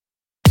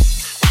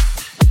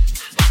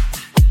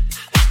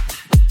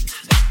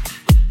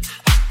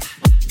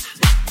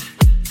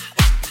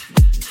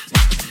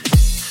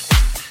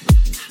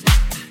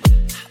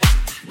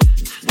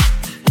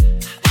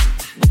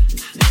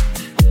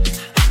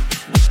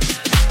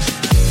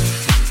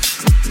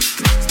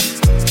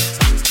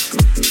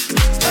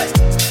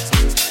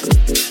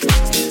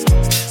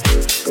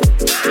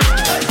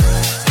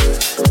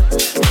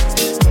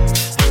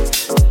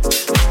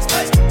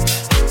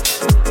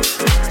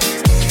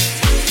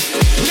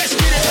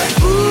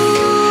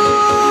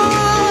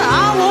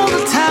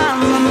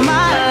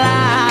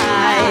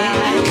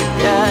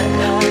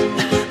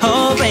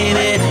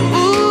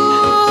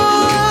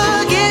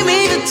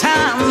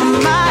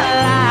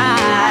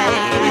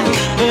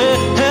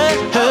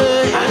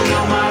Hey. I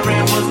know my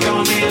rent was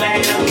gonna be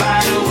late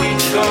about a week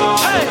ago.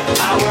 Hey.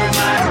 I worked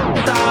my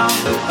off,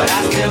 but I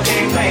still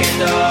can't pay it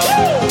though.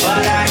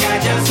 But I got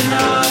just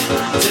enough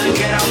to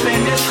get off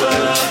in this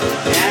club.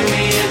 Have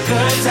me a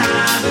good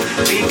time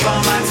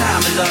before my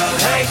time is up.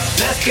 Hey,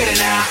 let's get it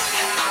now.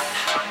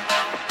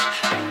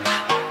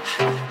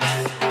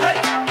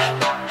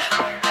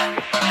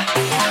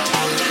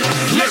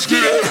 Let's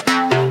get it.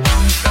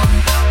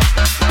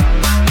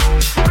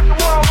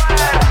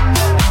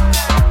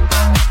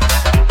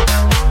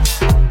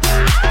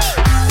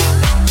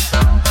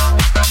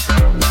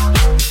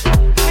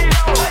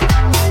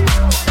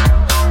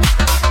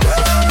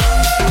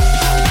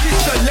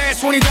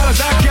 $20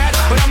 I got,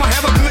 but I'ma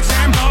have a good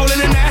time ballin'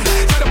 in that.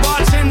 Tell the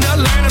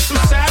bartender, line up some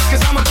sides, cause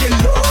I'ma get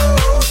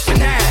loose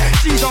tonight.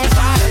 She's on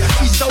fire,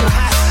 she's so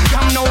hot,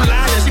 I'm no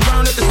liar, she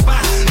burned at the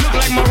spot. Look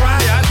like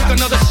Mariah, I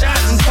took another shot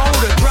and told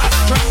her,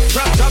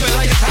 drop it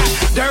like it's hot.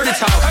 Dirty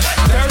talk,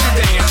 dirty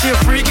dance, she a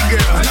freaky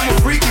girl, and I'm a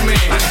freaky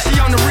man. She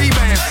on the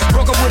rebound,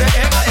 broke up with her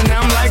ex, and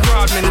now I'm like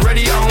Rodman,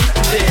 ready on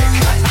deck.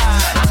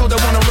 I told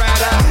her wanna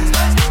ride out,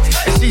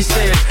 and she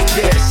said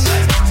yes.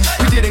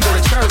 We didn't go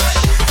to church,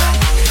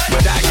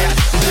 but I got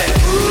blessed.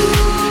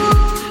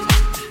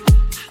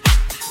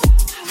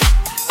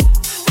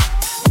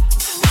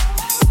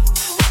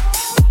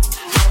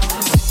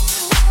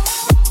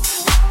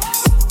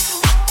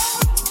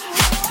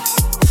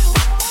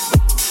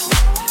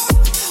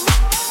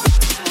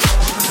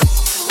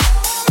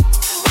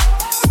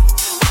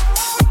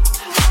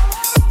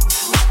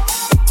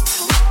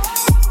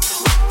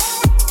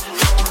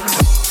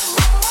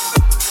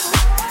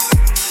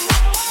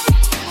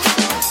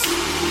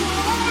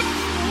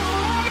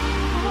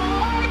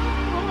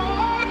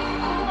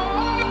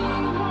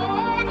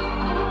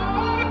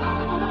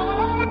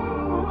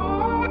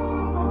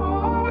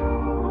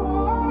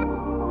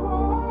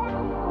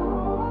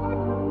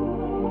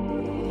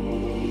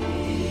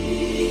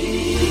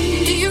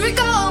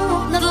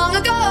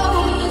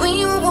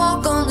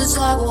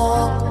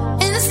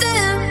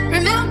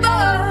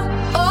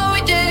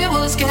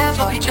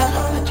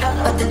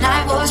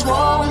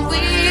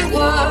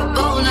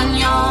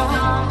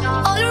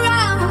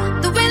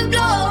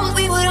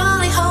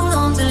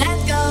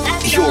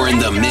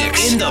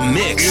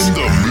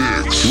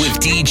 With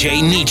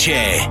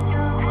djniche.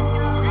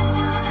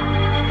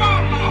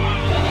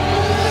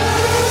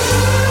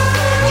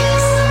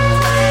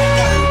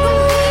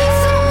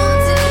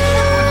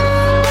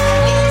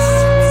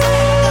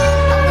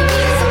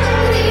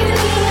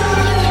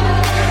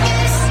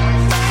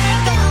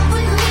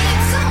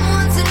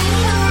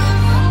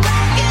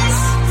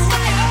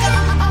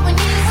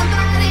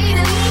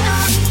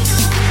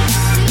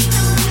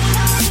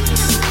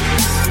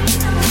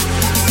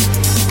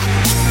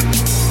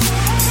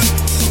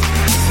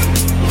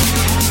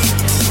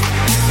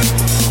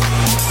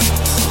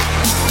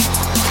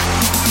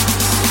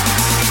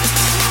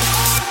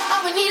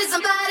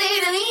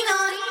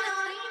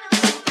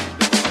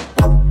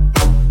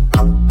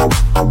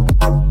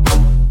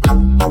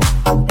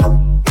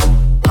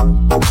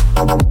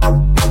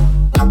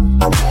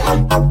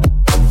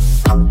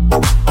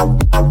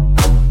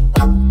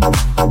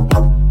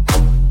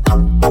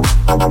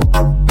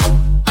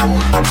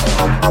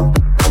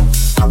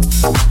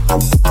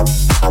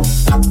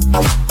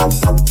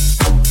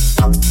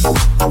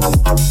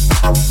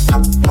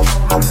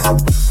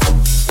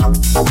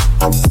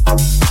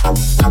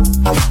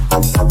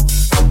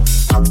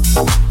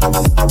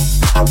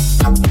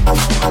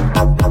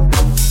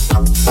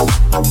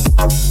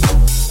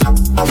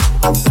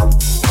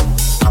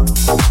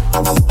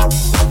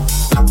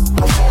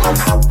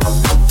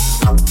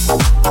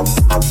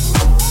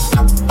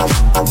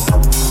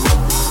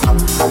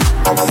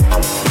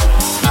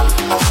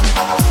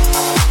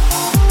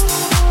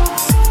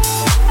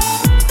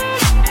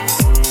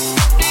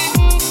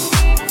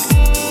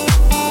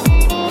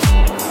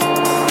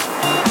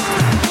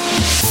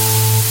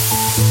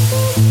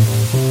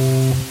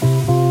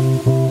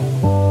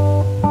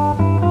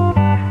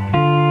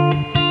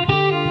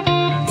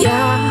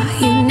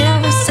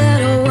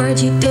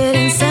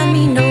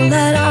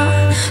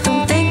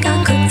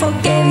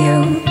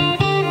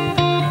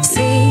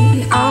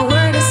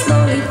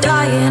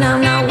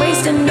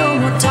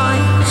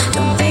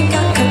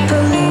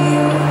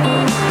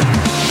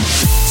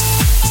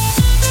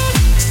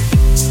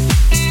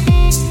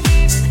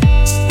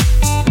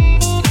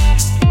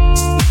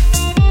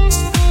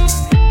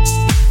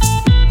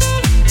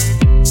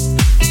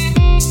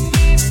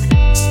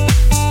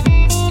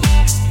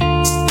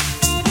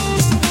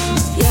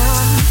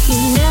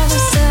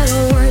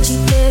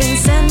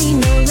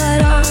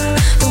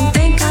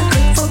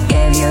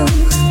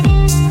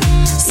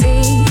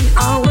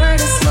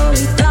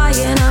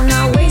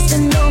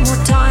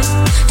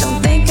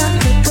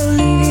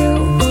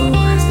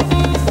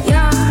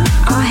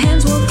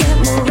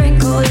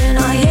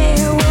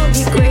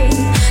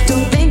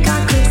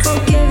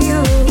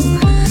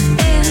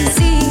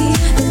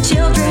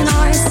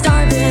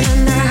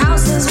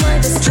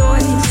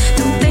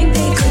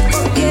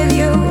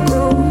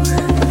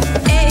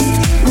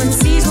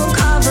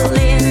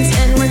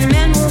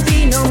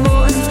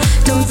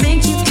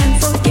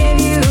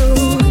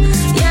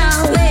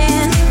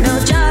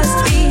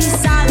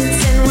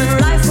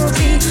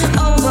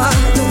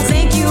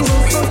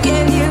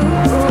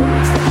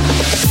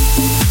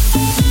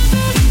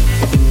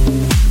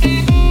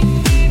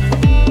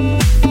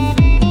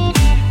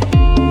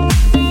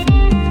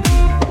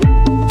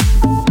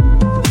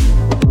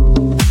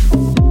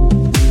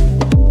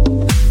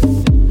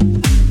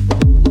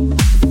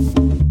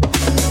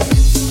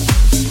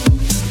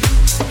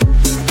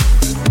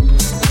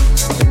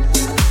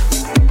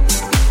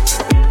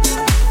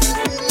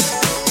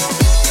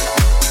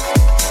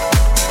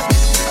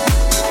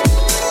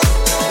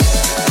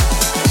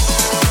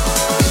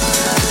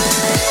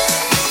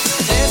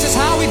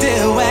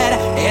 do it.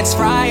 It's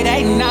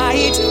Friday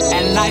night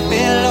and I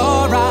feel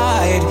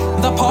alright.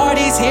 The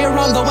party's here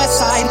on the west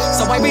side,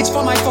 so I reach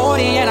for my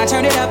 40 and I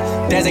turn it up.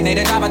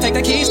 Designated driver, take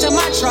the keys to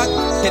my truck.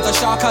 Hit the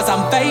shop cause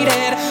I'm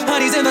faded.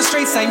 Honey's in the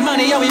streets, say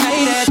money, oh we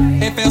made it.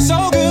 It feels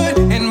so good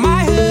in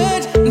my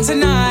hood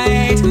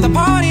tonight. The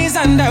party's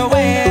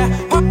underway,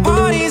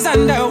 party's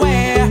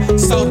underway.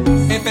 So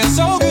it feels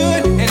so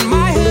good in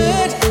my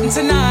hood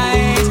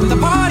tonight. The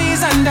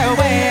party's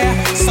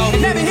underway. So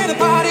let me hear the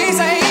party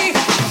say.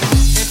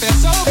 It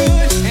feels so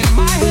good in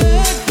my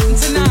hood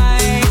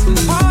tonight.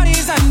 The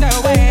party's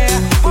underway,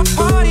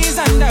 party's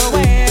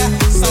underway.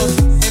 So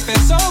it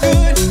feels so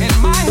good in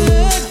my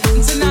hood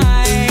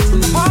tonight.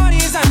 The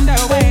party's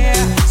underway.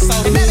 So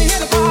let me hear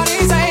the party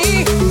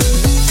say.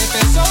 It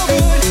feels so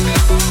good.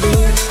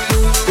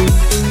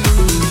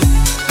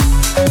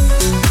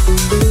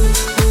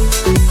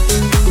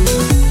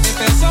 It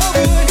feels so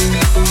good.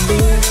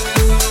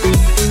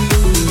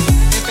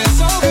 It feels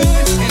so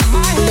good in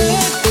my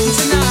hood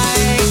tonight.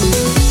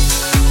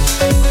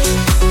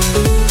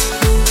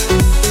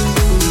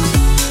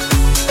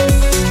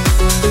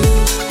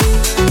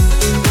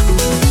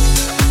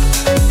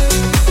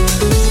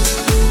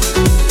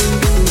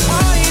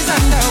 Party's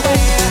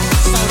underway,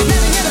 so let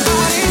me hear the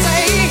party say.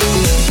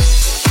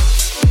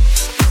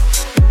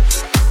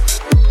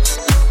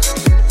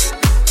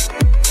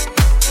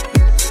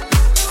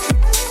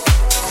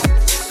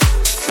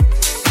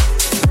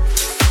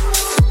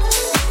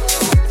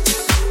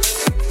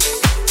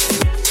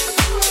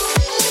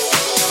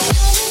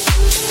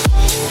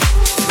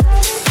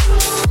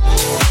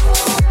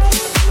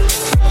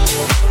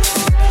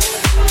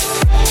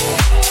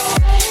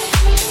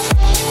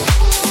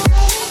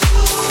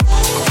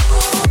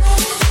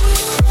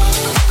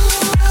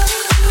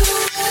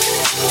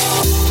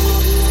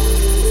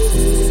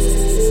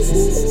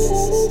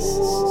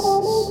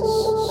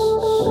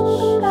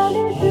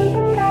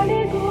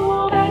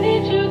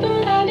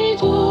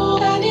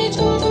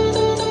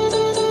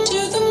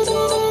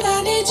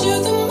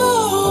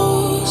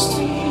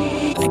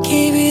 I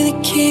gave you the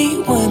key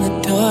when the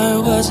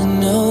door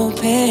wasn't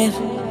open.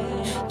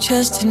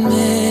 Just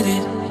admit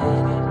it.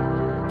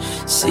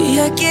 See,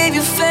 I gave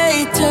you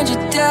faith, turned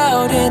your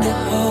doubt into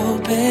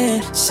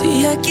hoping.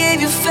 See, I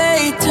gave you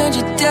faith, turned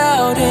your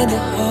doubt into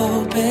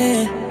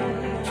hoping.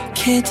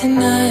 Can't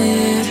deny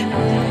it.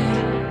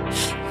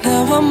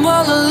 Now I'm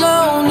all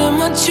alone and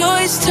my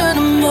joys turn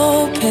them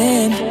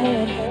open.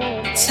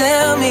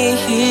 Tell me,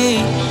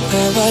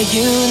 where are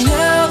you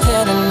now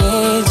that I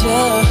need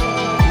you?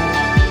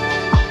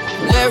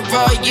 Where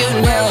are you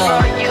now?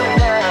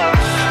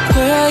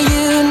 Where are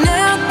you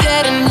now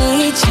that I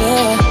need you?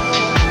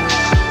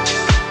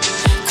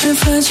 Couldn't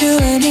find you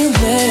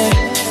anywhere.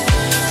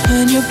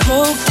 When you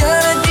broke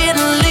down, I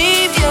didn't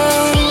leave you.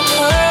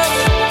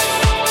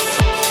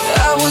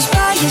 I was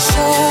by your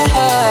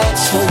side.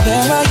 So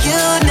where are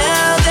you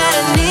now that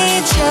I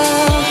need you?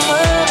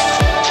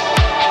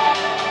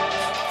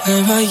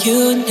 Where are you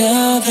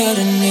now that I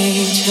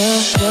need you?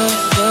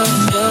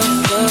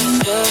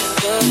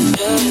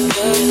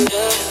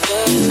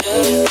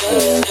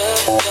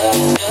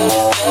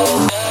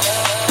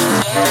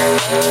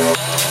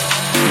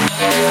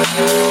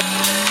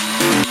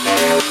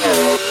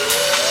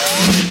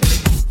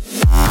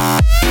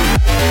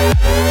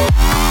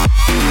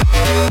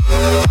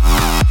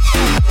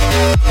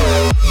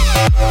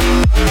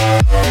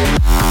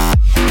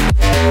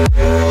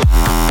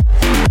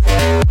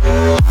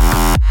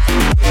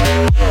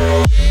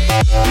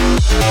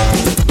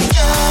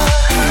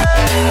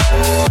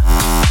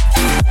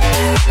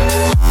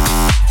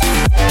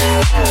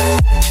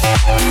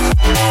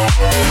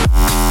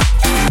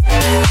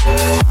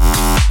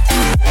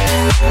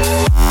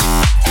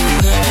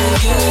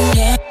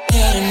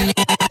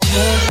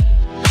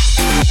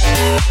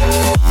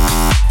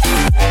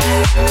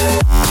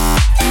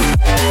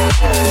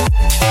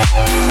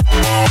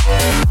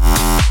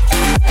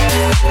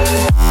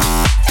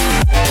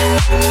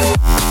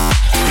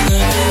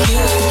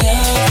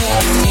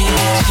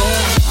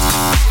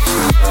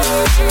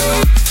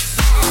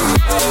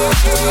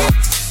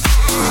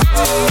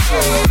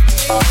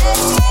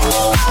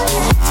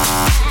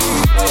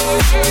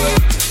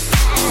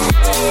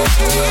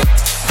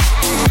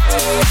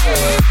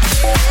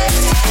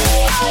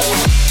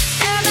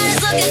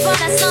 Everybody's looking for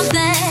that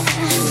something.